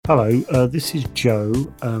Hello, this is Joe.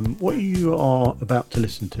 What you are about to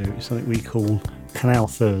listen to is something we call Canal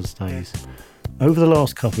Thursdays. Over the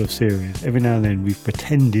last couple of series, every now and then we've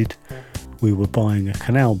pretended we were buying a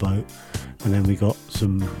canal boat, and then we got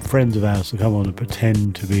some friends of ours to come on and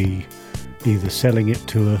pretend to be either selling it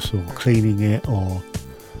to us or cleaning it or,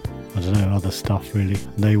 I don't know, other stuff really.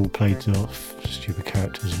 And they all played sort of stupid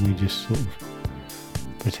characters, and we just sort of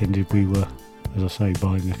pretended we were, as I say,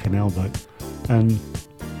 buying a canal boat. And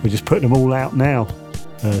we're just putting them all out now,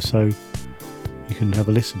 so you can have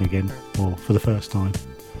a listen again, or for the first time.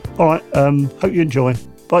 Alright, hope you enjoy.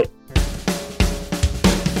 Bye.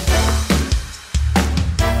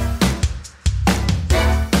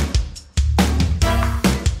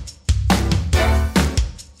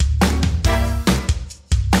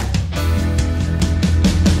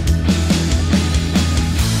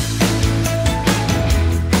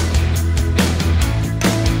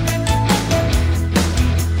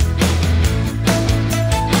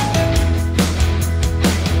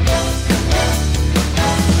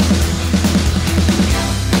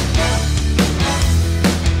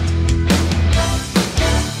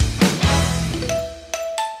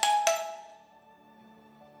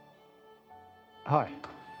 Hi.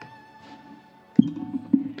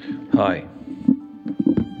 Hi.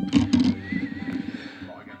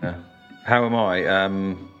 How am I?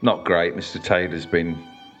 Not great. Mr. Taylor's been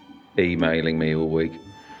emailing me all week.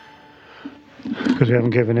 Because we haven't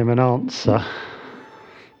given him an answer.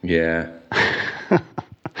 Yeah.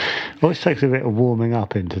 Always takes a bit of warming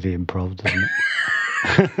up into the improv, doesn't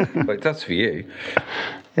it? Well, it does for you.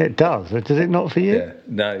 It does. Does it not for you? Yeah.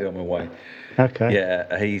 No, I'm away. Okay.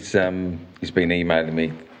 Yeah, he's been emailing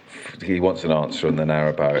me. He wants an answer on the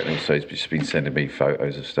narrowboat, and also he's just been sending me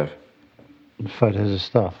photos of stuff. Photos of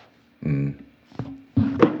stuff? Mm.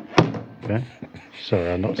 Okay.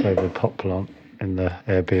 Sorry, I knocked over the pot plant in the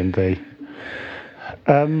Airbnb.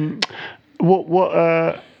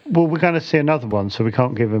 Well, we're going to see another one, so we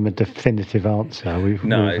can't give him a definitive answer.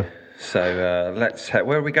 No. So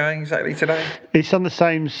where are we going exactly today? It's on the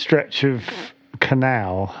same stretch of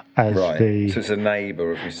canal as the... So it's a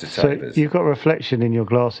neighbour of Mr. Taylor's. So you've got a reflection in your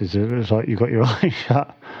glasses. It looks like you've got your eyes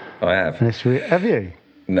shut. I have. And have you?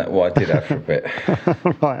 No, well, I did have for a bit.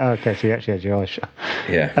 Right, okay, so you actually had your eyes shut.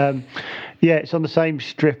 Yeah. Yeah, it's on the same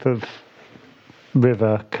strip of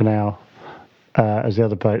river canal as the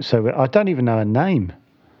other boat. So I don't even know her name.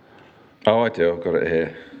 Oh, I do. I've got it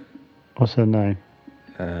here. What's her name?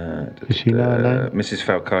 Does she know her name? Mrs.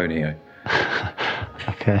 Falconio.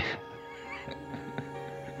 Okay.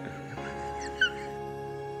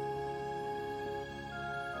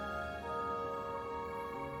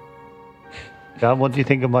 What do you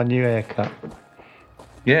think of my new haircut?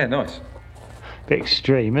 Yeah, nice. Bit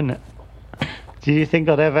extreme, isn't it? Do you think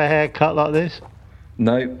I'd have a haircut like this?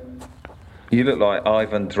 No. You look like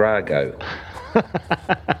Ivan Drago.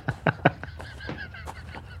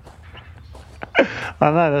 I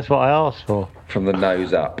know, that's what I asked for. From the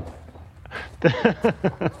nose up.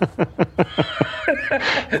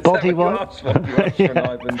 Body wipe.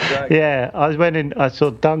 Yeah. Yeah, I went in. I saw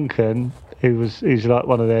Duncan, who's like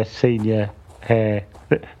one of their senior hair.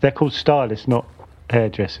 They're called stylists, not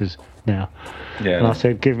hairdressers now. Yeah. And I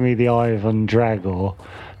said, "Give me the Ivan Dragor,"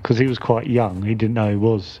 because he was quite young. He didn't know who he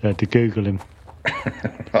was. I had to Google him.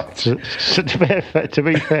 Right. So to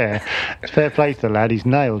be fair, it's fair play to the lad. He's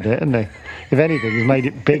nailed it, hasn't he? If anything, he's made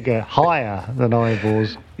it bigger, higher than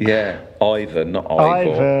Ivor's. Yeah, Ivan, not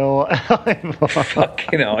Ivor. Ivor.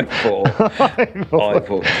 Fucking Ivor.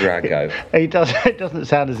 Ivor Drago. It doesn't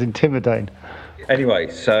sound as intimidating. Anyway,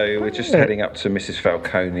 so we're just heading up to Mrs.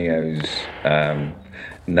 Falconio's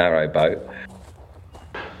narrowboat.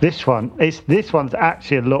 This one's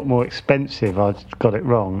actually a lot more expensive. I got it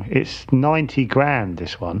wrong. It's 90 grand,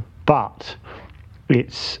 this one, but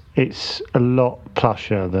it's a lot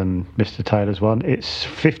plusher than Mr. Taylor's one. It's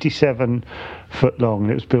 57 foot long,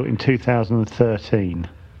 and it was built in 2013.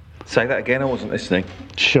 Say that again, I wasn't listening.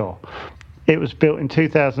 Sure. It was built in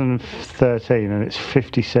 2013, and it's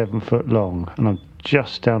 57 foot long, and I'm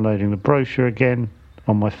just downloading the brochure again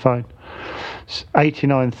on my phone. It's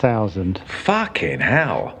 89,000. Fucking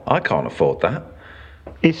hell! I can't afford that.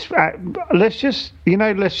 It's let's just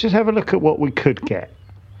have a look at what we could get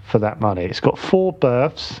for that money. It's got 4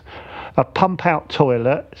 berths, a pump-out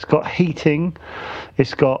toilet. It's got heating.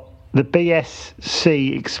 It's got the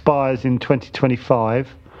BSc expires in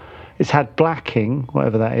 2025. It's had blacking,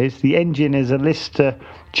 whatever that is. The engine is a Lister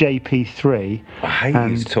JP3. I hate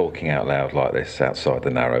you talking out loud like this outside the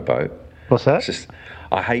narrowboat. What's that?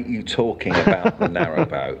 I hate you talking about the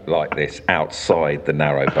narrowboat like this outside the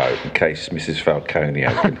narrowboat in case Mrs.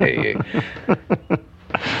 Falconio can hear you.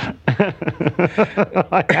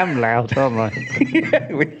 I am loud, aren't I?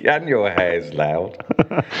 Yeah, and your hair's loud.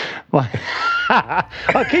 I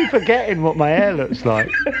keep forgetting what my hair looks like.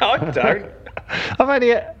 I don't. I've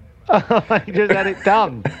only just had it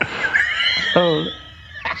done. Oh,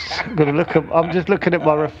 I'm just looking at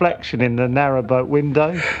my reflection in the narrowboat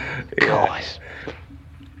window. Yeah. Guys.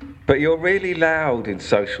 But you're really loud in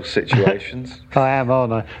social situations. I am,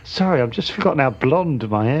 aren't I? Sorry, I've just forgotten how blonde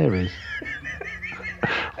my hair is.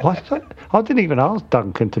 I didn't even ask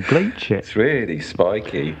Duncan to bleach it. It's really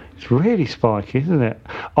spiky. It's really spiky, isn't it?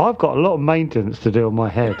 I've got a lot of maintenance to do on my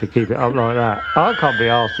hair to keep it up like that. I can't be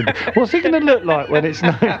asked to. What's it going to look like when it's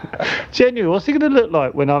genuinely? What's it going to look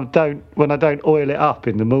like when I don't oil it up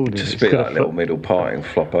in the morning? Just be like a little middle part and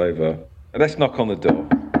flop over. Let's knock on the door.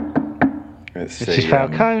 Let's see. Mrs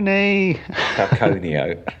Falconi.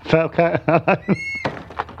 Falconio.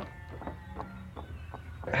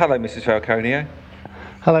 Hello, Mrs Falconio.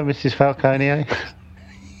 Hello, Mrs Falconio.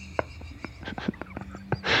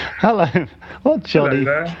 Hello. What Johnny?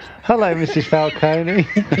 Hello, Mrs Falconi.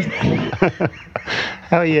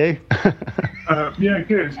 How are you? Yeah,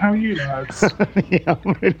 good. How are you, lads? Yeah,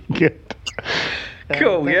 I'm really good.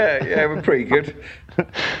 Cool, yeah, we're pretty good.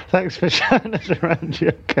 Thanks for showing us around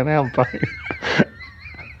your canal boat.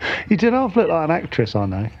 You do half look like an actress, I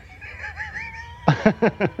know.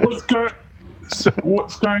 What's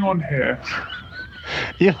going on here?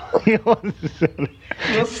 You're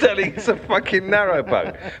selling us a fucking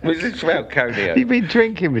narrowboat, Mrs Falconio. You've been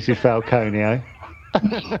drinking, Mrs Falconio.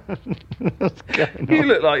 What's going on? You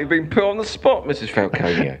look like you've been put on the spot, Mrs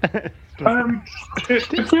Falconio.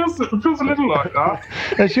 It feels a little like that.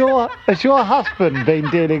 Has your husband been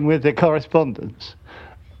dealing with the correspondence?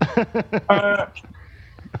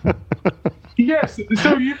 Yes.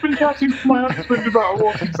 So you've been chatting to my husband about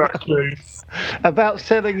what exactly? About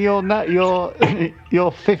selling your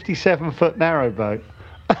 57-foot narrowboat,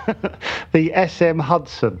 the SM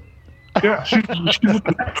Hudson. Yeah,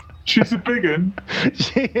 she's a big un.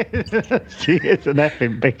 She is an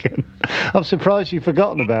effing big un. I'm surprised you've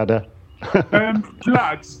forgotten about her.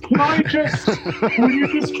 Lads, will you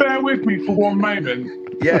just bear with me for one moment?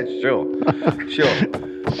 Yeah, sure.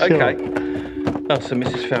 Okay. Oh, so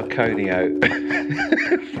Mrs Falconio.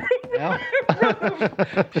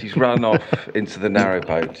 She's run off into the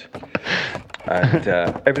narrowboat. And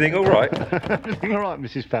everything all right? Everything all right,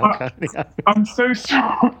 Mrs Falconio? I'm so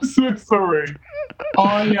sorry.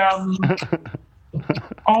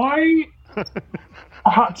 I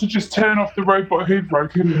had to just turn off the robot hoover. I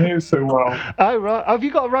couldn't hear so well. Oh, right. Have you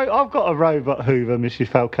got I've got a robot hoover, Mrs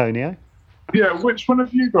Falconio. Yeah, which one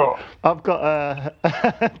have you got? I've got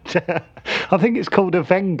I think it's called a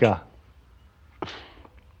Venga.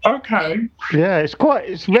 Okay. Yeah, it's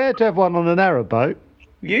rare to have one on a narrowboat.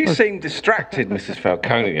 You seem distracted, Mrs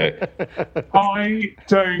Falconio. I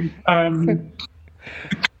don't.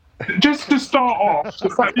 Just to start off, the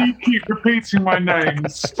fact that you keep repeating my name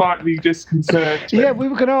is slightly disconcerting. Yeah, we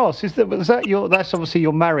were going to ask. That's obviously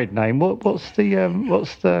your married name. Where does the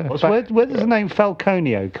name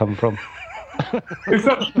Falconio come from? It's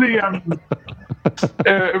actually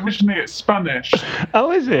originally it's Spanish.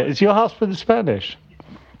 Oh, is it? Is your husband Spanish?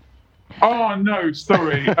 Oh no,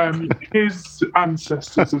 sorry. His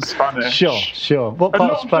ancestors are Spanish. Sure. What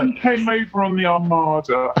part of Spain? Came over on the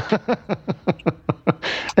Armada.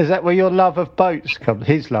 Is that where your love of boats comes?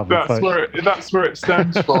 His love of boats. That's where it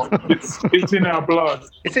stems from. It's in our blood.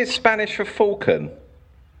 Is it Spanish for falcon?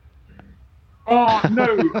 Oh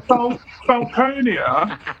no,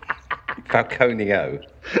 Falconia. Falconio.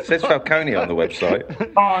 It says Falconio on the website.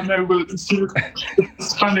 Oh no, well the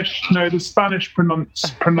Spanish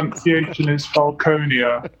pronunciation is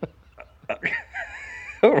Falconia.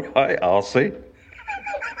 All right, Arcee.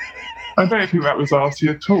 I don't think that was Arcee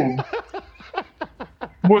at all.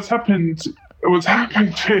 What's happened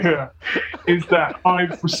here is that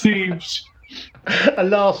I've received a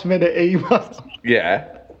last minute email. Yeah.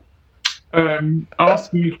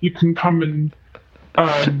 Asking if you can come and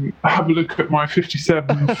have a look at my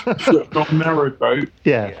 57-foot long narrowboat.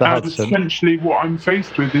 Yeah, the and Hudson. essentially what I'm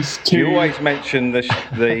faced with is You always mention the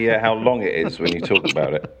how long it is when you talk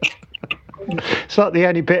about it. It's like the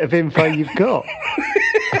only bit of info you've got.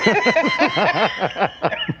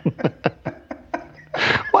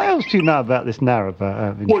 What else do you know about this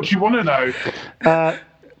narrowboat? What do you want to know?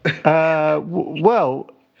 Well,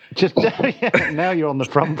 just now you're on the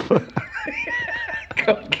front foot.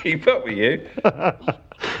 Can't keep up with you.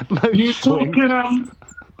 You're talking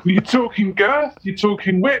girth, you're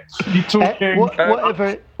talking width, you're talking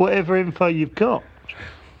whatever info you've got.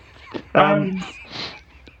 How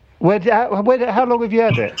long have you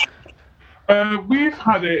had it? We've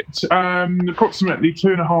had it approximately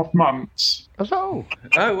 2.5 months. Oh,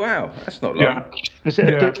 Oh wow, that's not long. Yeah. is it?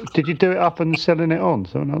 Yeah. Did you do it up and selling it on,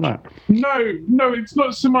 something like that? No, it's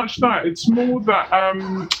not so much that. It's more that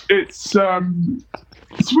it's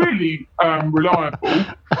really reliable.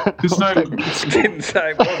 There's no. Didn't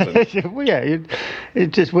say it wasn't. Well, yeah,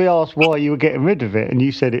 it just we asked why you were getting rid of it, and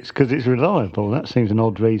you said it's because it's reliable. That seems an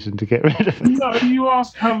odd reason to get rid of it. No, you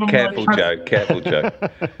asked how long. Careful, Joe. Careful, Joe.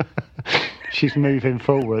 She's moving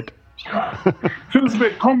forward. Feels a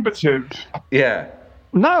bit combative. Yeah.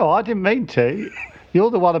 No, I didn't mean to. You're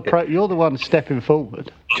the one. You're the one stepping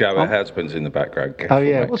forward. Joe, her husband's in the background. Careful, Oh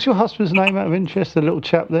yeah. mate. What's your husband's name out of interest? The little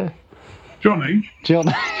chap there. Johnny.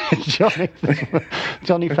 Johnny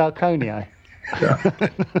Falconio. Yeah.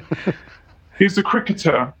 He's a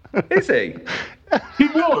cricketer. Is he? He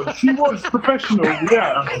was professional.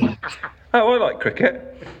 Yeah. Oh, I like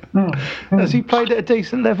cricket. Has he played at a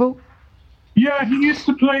decent level? Yeah, he used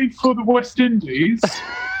to play for the West Indies.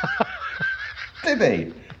 Did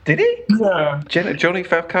he? Did he? Yeah. Johnny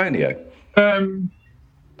Falconio.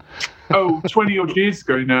 20 odd years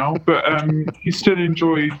ago now, but he still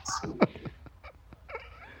enjoys.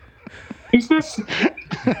 Is there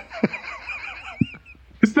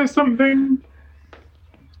something?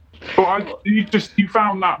 You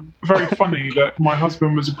found that very funny that my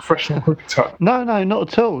husband was a professional cricketer. No, not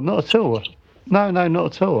at all. Not at all. No,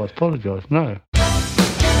 not at all. I apologise. No.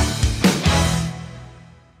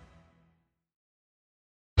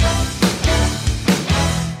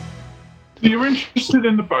 You're interested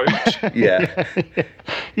in the boat? Yeah.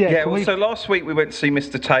 Yeah. Well, so last week we went to see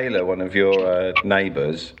Mr. Taylor, one of your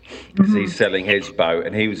neighbours, because he's selling his boat,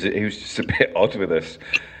 and he was just a bit odd with us.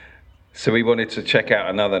 So we wanted to check out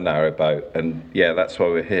another narrowboat, and yeah, that's why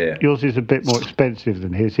we're here. Yours is a bit more expensive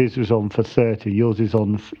than his. His was on for 30. Yours is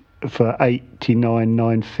on for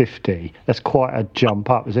 89,950. That's quite a jump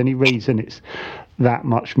up. Is there any reason it's that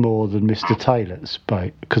much more than Mr. Taylor's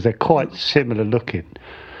boat? Because they're quite similar looking,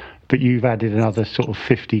 but you've added another sort of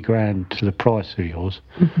 50 grand to the price of yours.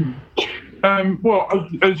 Mm-hmm. Well,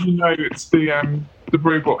 as you know, it's the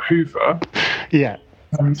robot Hoover. Yeah.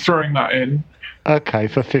 I'm throwing that in. Okay,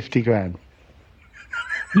 for 50 grand.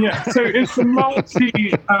 Yeah, so it's a multi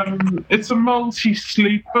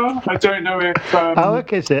sleeper. I don't know if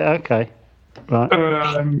okay, is it? Okay. Right.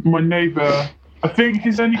 My neighbour, I think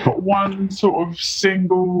he's only got one sort of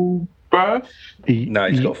single berth. No,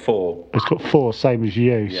 he's got 4. It's got 4, same as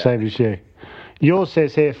you. Yeah. Same as you. Yours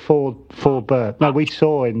says here four berths. No, we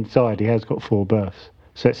saw inside he has got 4 berths.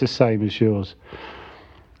 So it's the same as yours,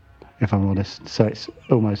 if I'm honest. So it's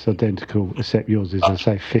almost identical, except yours is, I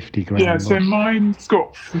say, 50 grand. Yeah, so mine's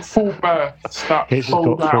got 4 berths that His has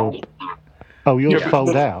fold got 4. out. Oh, yours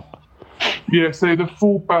fold out? Yeah, so the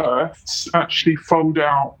 4 berths actually fold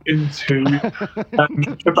out into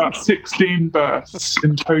about 16 berths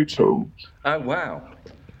in total. Oh, wow.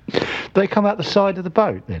 They come out the side of the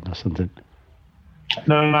boat then, or something?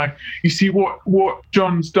 No. You see, what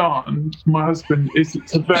John's done, my husband, is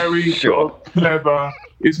it's a very sort of clever.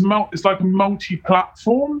 It's like a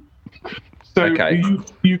multi-platform. So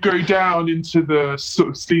you go down into the sort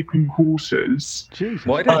of sleeping quarters. Jesus.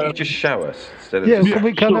 Why don't you just show us instead of? Yeah, can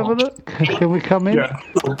we come have a look? Can we come in? Yeah.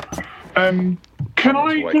 Sure. Can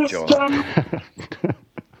I just?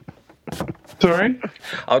 Sorry.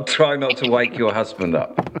 I'll try not to wake your husband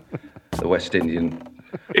up. The West Indian.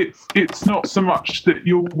 It's not so much that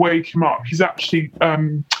you'll wake him up. He's actually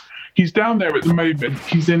he's down there at the moment.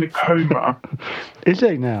 He's in a coma. Is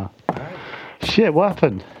he now? Shit, what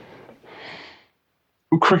happened?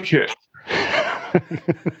 Cricket.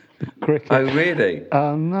 Cricket. Oh, really?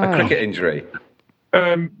 Oh, no. A cricket injury?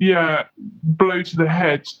 Yeah, blow to the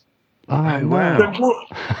head. Oh, wow.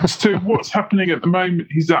 So what's happening at the moment,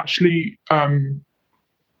 he's actually in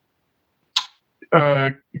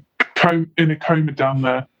a coma down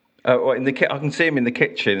there. Oh, well, I can see him in the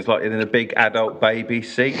kitchen. It's like in a big adult baby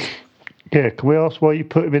seat. Yeah, can we ask why you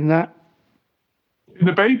put him in that? In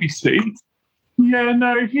the baby seat? Yeah,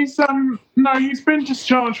 no, he's been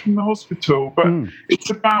discharged from the hospital, but it's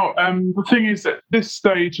about the thing is at this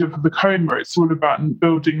stage of the coma, it's all about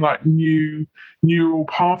building like new neural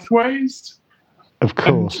pathways. Of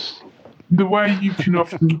course. And the way you can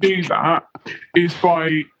often do that is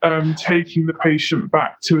by taking the patient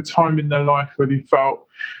back to a time in their life where they felt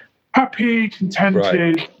happy,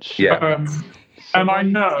 contented. Right. Yeah. And I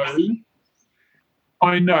know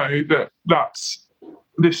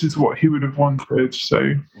this is what he would have wanted.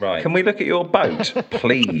 So right. Can we look at your boat,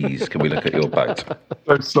 please? Can we look at your boat?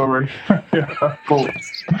 So sorry. Yeah, of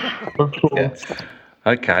course. Yeah.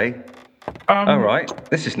 Okay. All right.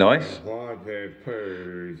 This is nice. Water,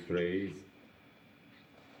 please.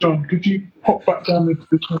 John, could you pop back down into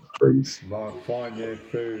the chat, please? Might find your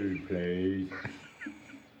food, please.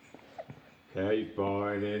 Keep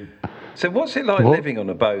buying. So what's it like living on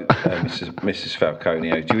a boat, Mrs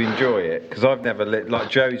Falconio? Do you enjoy it? Because I've never like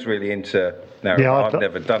Joe's really into I've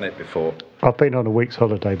never done it before. I've been on a week's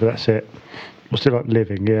holiday, but that's it. What's it like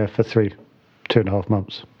living? Yeah, for 2.5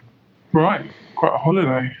 months. Right, quite a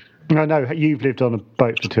holiday. No, you've lived on a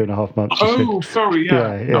boat for 2.5 months. Sorry,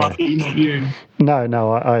 yeah. No, I thought you meant you.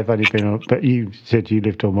 No, I've only been on, but you said you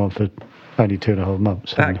lived on one for only 2.5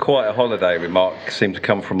 months. That quite a holiday remark seemed to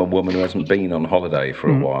come from a woman who hasn't been on holiday for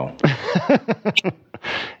a while.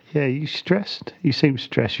 Yeah, you stressed? You seem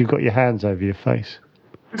stressed. You've got your hands over your face.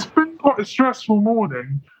 It's been quite a stressful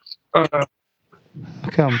morning.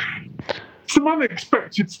 Come. Some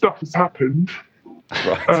unexpected stuff has happened.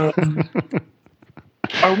 Right.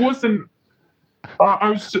 I wasn't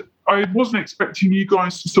expecting you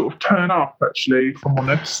guys to sort of turn up, actually, if I'm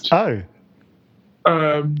honest. Oh.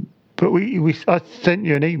 But I sent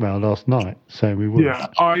you an email last night saying we would. Yeah,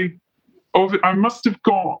 I must have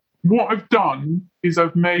got. What I've done is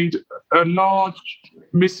I've made a large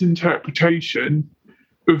misinterpretation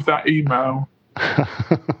of that email.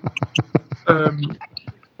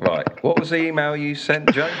 Right. What was the email you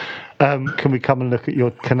sent, Joe? Can we come and look at your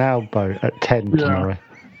canal boat at 10 tomorrow?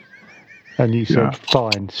 And you said,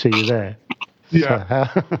 fine, see you there.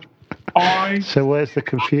 Yeah. So where's the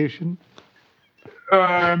confusion?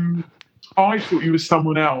 I thought you were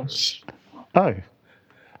someone else. Oh.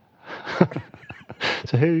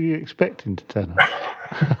 So who are you expecting to turn up?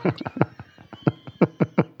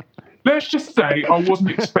 Let's just say I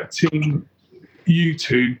wasn't expecting you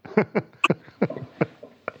two.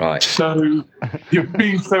 Right. So you're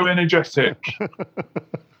being so energetic.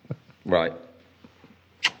 Right.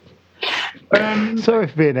 Sorry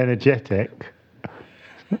for being energetic.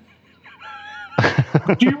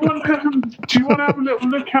 Do you want to have a little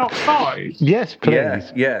look outside? Yes,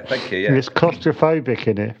 please. Yeah, thank you. Yeah. It's claustrophobic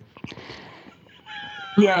in here.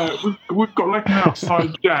 Yeah, we've got like an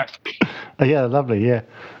outside deck. Oh, yeah, lovely. Yeah.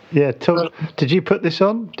 Did you put this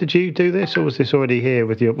on? Did you do this, or was this already here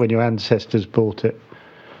with when your ancestors bought it?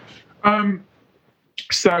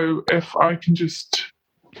 So if I can just.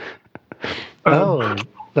 Oh,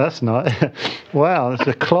 that's nice. Wow, there's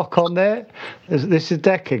a clock on there. This is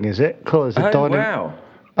decking, is it? Cool. Wow.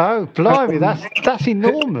 Oh, blimey, that's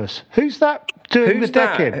enormous. Who's that doing the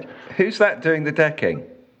decking? Who's that doing the decking?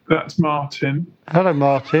 That's Martin. Hello,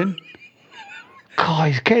 Martin. God,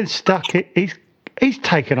 he's getting stuck. He's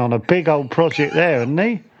taken on a big old project there, hasn't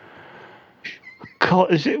he? God,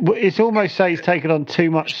 it's almost say he's taken on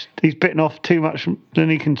too much. He's bitten off too much than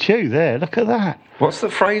he can chew there. Look at that. What's the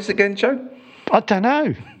phrase again, Joe? I don't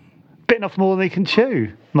know. Bitten off more than he can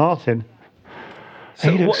chew, Martin.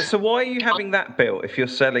 So why are you having that built if you're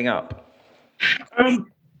selling up?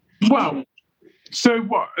 Well, so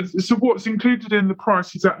what's included in the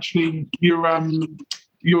price is actually your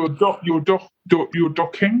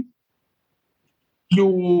docking,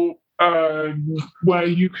 where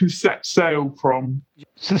you can set sail from.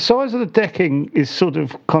 So the size of the decking is sort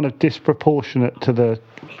of kind of disproportionate to the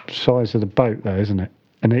size of the boat, though, isn't it?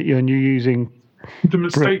 And you're using. The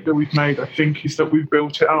mistake that we've made, I think, is that we've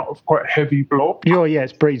built it out of quite heavy blocks. Yeah,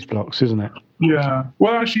 it's breeze blocks, isn't it? Yeah.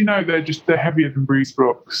 Well, actually, no, they're heavier than breeze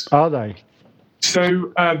blocks. Are they?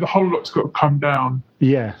 So the whole lot's got to come down.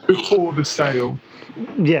 Yeah. Before the sail.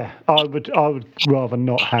 Yeah, I would rather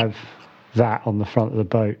not have that on the front of the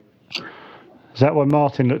boat. Is that why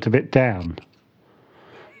Martin looked a bit down?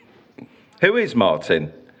 Who is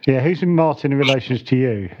Martin? Yeah, who's Martin in relation to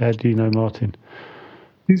you? How do you know Martin?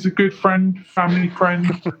 He's a good friend, family friend.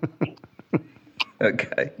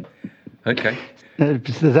 Okay.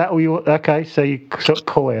 Is that all you want? Okay, so you're sort of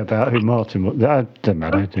coy about who Martin was. That doesn't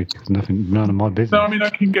matter. It's none of my business. No, I mean, I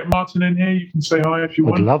can get Martin in here. You can say hi if you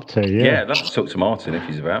want. I'd love to, yeah. Yeah, I'd love to talk to Martin if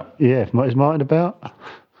he's about. Yeah, is Martin about?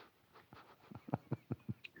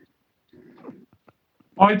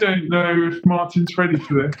 I don't know if Martin's ready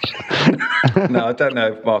for this. No, I don't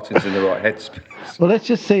know if Martin's in the right headspace. Well, let's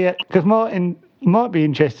just see it, because Martin might be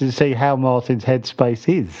interested to see how Martin's headspace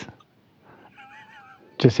is.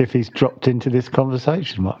 Just if he's dropped into this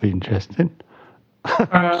conversation might be interesting.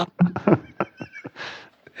 But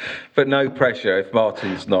no pressure if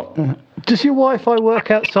Martin's not. Does your Wi-Fi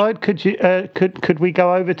work outside? Could you? Could we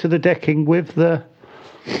go over to the decking with and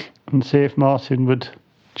see if Martin would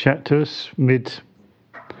chat to us mid?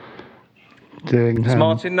 Does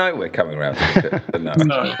Martin know we're coming around? No.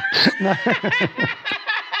 No.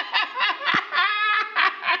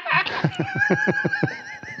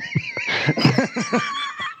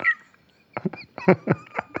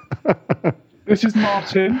 This is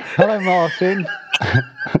Martin. Hello, Martin.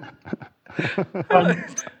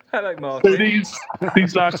 Hello, Martin. So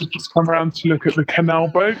these lads have just come around to look at the canal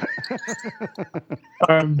boat.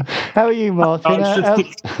 How are you, Martin? I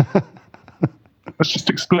was just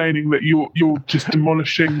explaining that you're just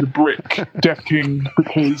demolishing the brick decking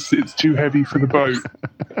because it's too heavy for the boat.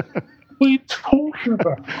 What are you talking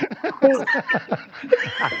about?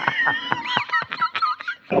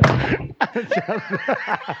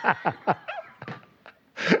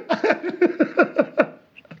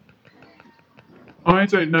 I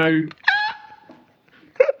don't know.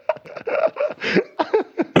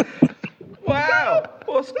 Wow!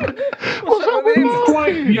 What's up with him?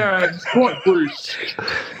 It's quite Bruce.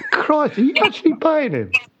 Christ, are you actually paying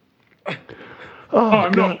him? Oh,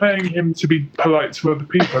 I'm not paying him to be polite to other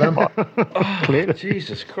people, am I? Oh,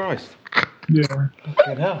 Jesus Christ. Yeah.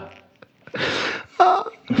 Fucking hell.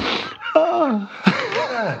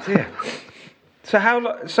 Oh, dear. So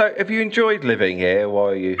so have you enjoyed living here? Why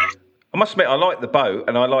are you? I must admit, I like the boat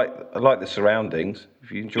and I like the surroundings.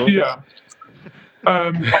 Have you enjoyed it?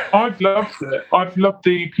 I've loved it. I've loved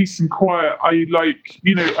the peace and quiet. I like,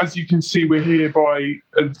 as you can see, we're here by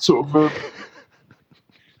a sort of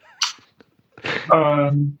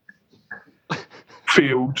a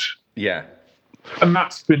field. Yeah. And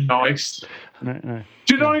that's been nice. No.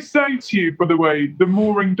 Did I say to you, by the way, the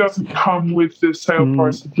mooring doesn't come with the sale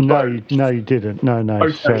price of the boat? No, you didn't. No.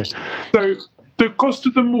 Okay. So the cost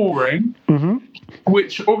of the mooring,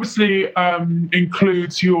 which obviously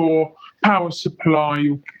includes your power supply,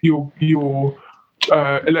 your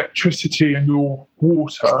electricity, and your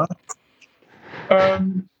water.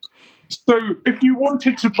 So if you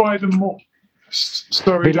wanted to buy them more,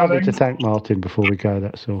 sorry, Be lovely darling. to thank Martin before we go.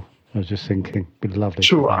 That's all. I was just thinking. Be lovely.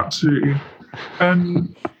 Sure, absolutely.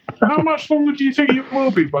 How much longer do you think it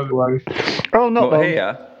will be, by the way? Oh, not long.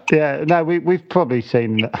 Here. Yeah, no, we've probably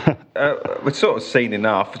seen. We've sort of seen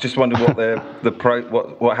enough. Just wonder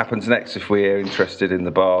what what happens next if we're interested in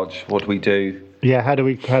the barge. What do we do? Yeah, how do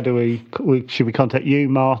we should we contact you,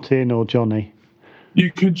 Martin, or Johnny?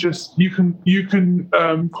 You can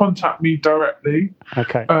contact me directly.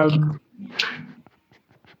 Okay.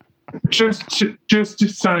 Just to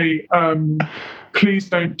say, please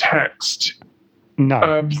don't text.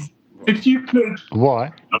 No. If you could.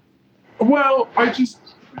 Why? Well,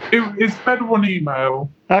 it's better on email.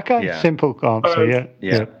 Okay, Yeah. simple answer.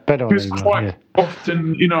 Yeah. Better on Because email. quite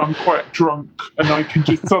often, I'm quite drunk and I can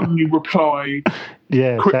just suddenly reply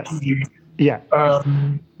quickly. Yeah.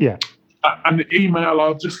 And the email,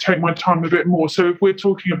 I'll just take my time a bit more. So if we're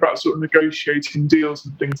talking about sort of negotiating deals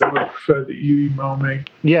and things, I would prefer that you email me.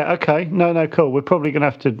 Yeah, okay. No, cool. We're probably going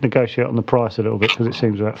to have to negotiate on the price a little bit because it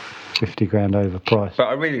seems about 50 grand over price. But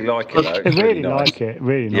I really like it, though. I really nice. like it.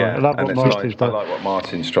 Really nice. Yeah, I love what Martin's done. I like what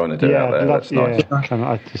Martin's trying to do out there. That's nice. And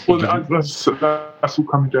I just that's all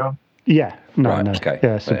coming down. Yeah, no. Okay.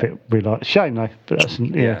 Yeah, it's a bit we like. Shame though, but that's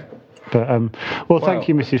Yeah. But thank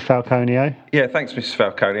you, Mrs Falconio. Yeah, thanks, Mrs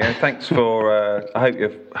Falconio. Thanks for. I hope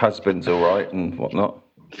your husband's all right and whatnot.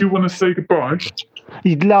 Do you want to say goodbye?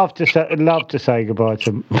 You'd love to say goodbye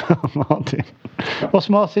to Martin. What's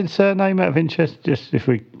Martin's surname out of interest? Just if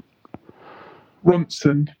we.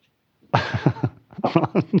 Ronson.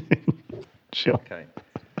 Sure. Okay.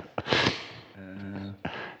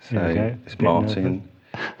 It's Martin.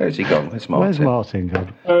 Where's he gone? It's Martin. Where's Martin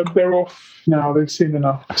gone? They're off now. They've seen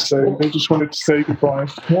enough, so they just wanted to say goodbye.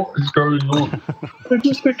 What is going on?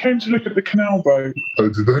 They came to look at the canal boat. Oh,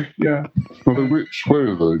 did they? Yeah. Well, which way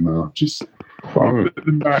are they now? Just put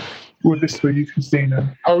them back. Well, this way you can see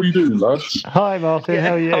them. How are you doing, lads? Hi, Martin.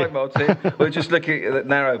 How are you? Hi, Martin. We're just looking at the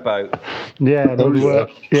narrow boat. Yeah, all the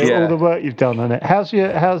work. Yeah. All the work you've done on it. How's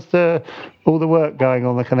all the work going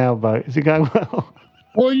on the canal boat? Is it going well?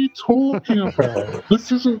 What are you talking about?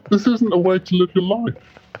 This isn't a way to live your life.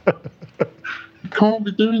 You can't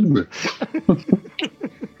be doing this.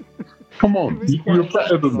 Come on, you're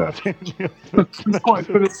better than that. It's quite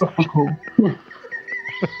philosophical.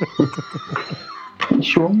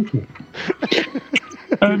 What's wrong with you?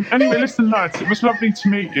 Anyway, listen, lads, it was lovely to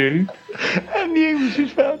meet you. And you, Mrs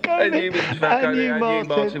Falcone. And you, Mrs Falcone. And you,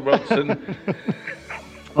 Martin Robson.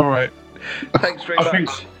 All right. Thanks very much. I think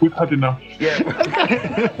we've had enough. Yeah,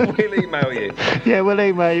 we'll email you. Yeah, we'll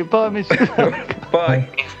email you. Bye, Mrs. Bye.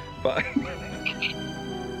 Bye.